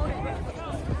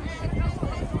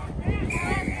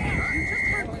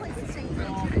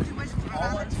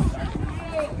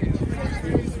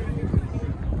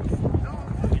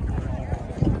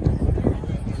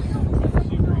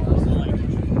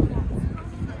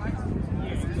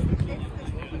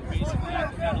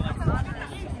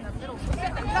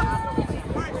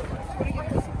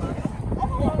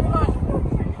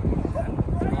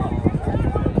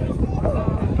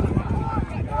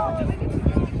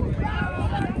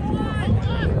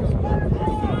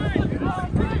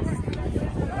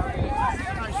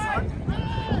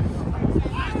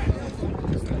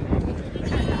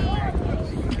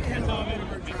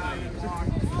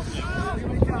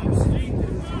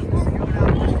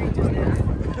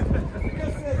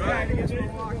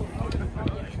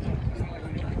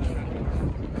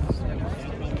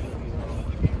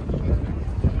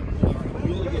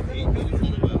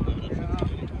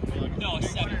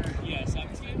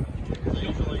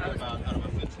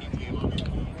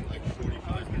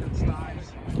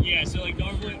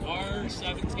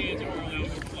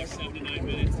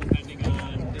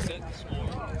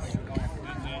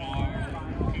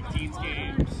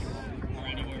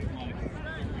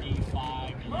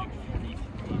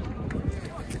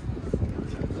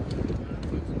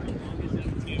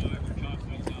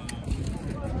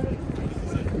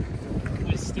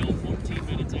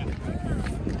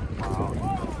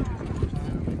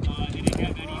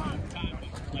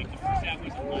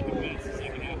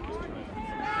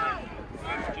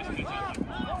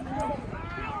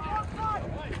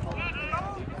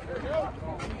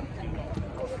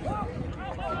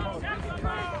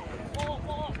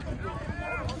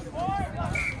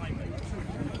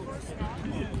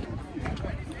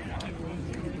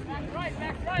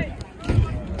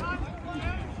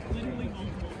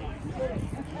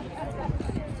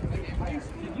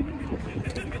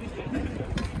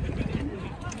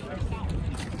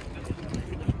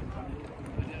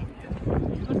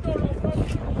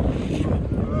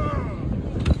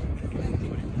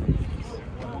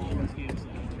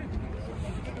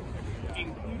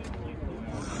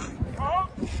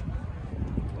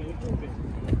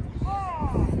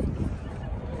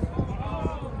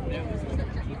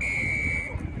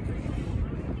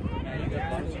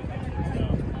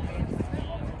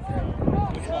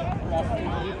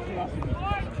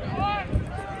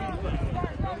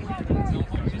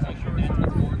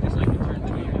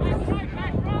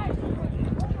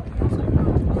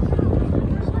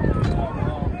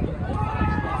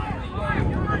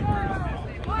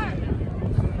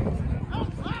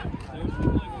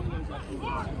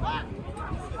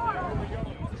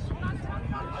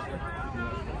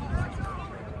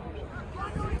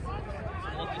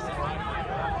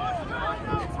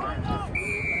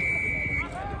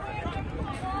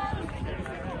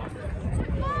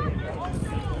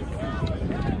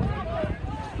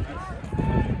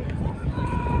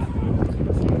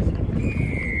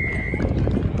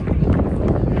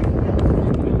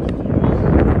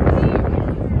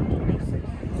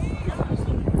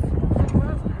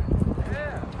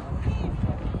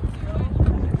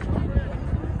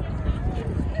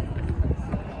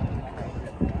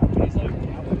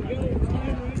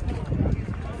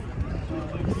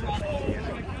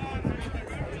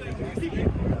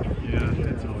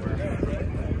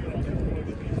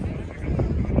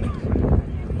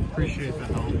 Appreciate the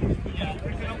help.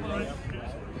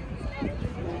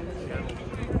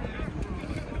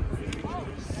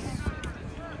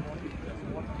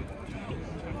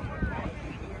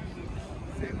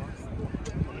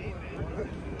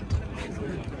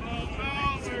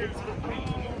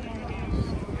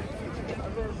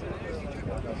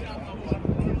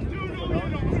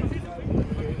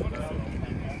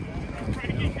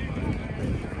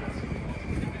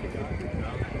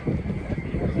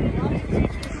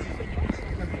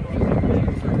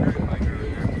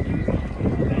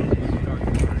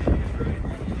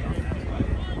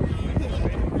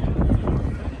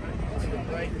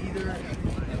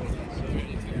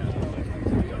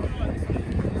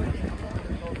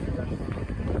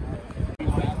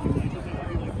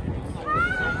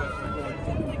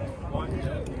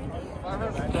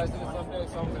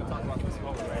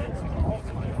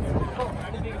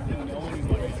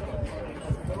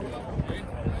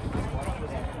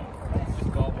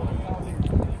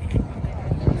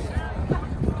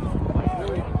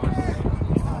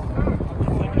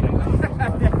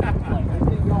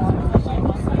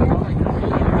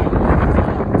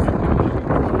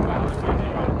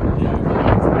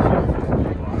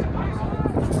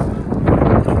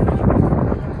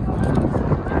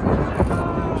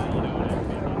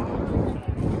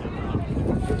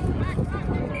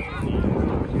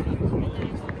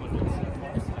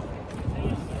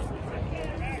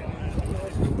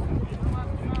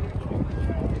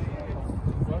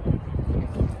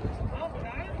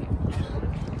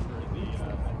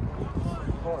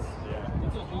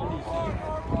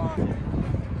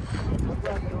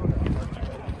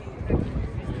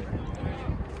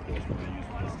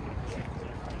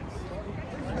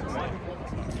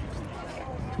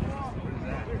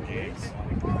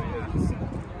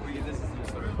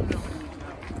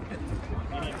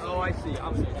 Oh, I see.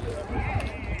 I'm sorry.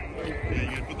 Yeah, you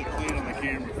gotta put the plate on the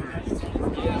camera first.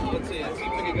 Yeah, let's see. It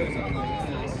seems like it goes on like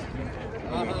this.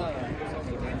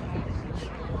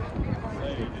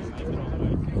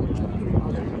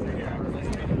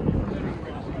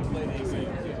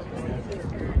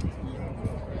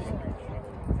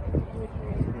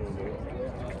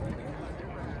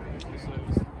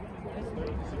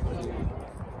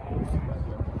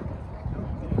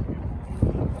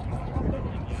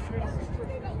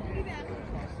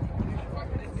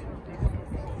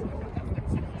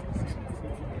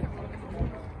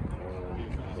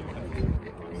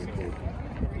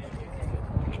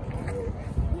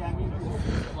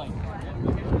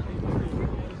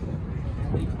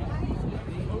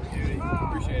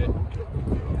 Appreciate it.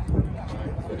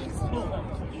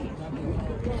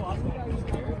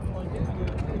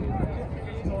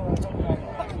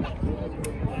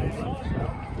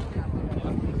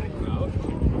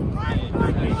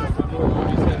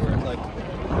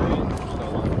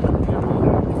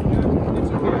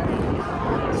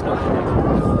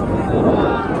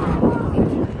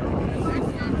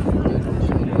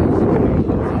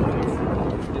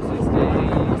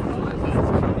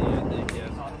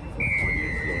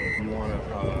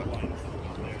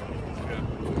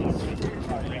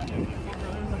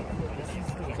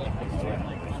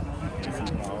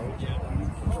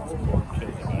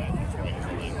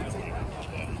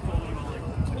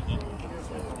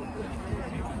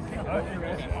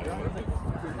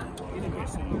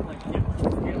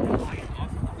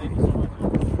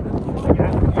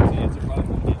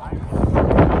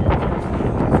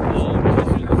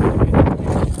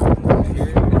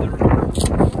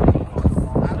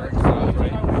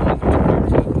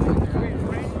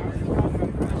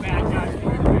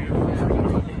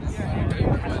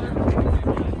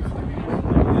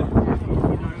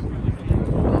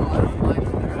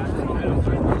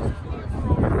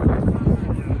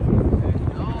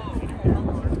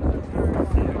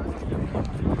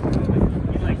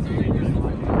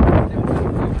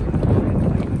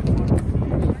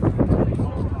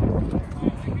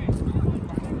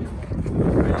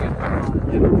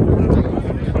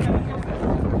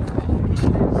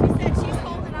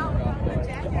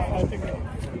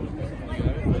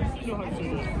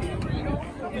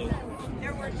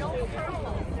 no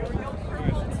purple. There were no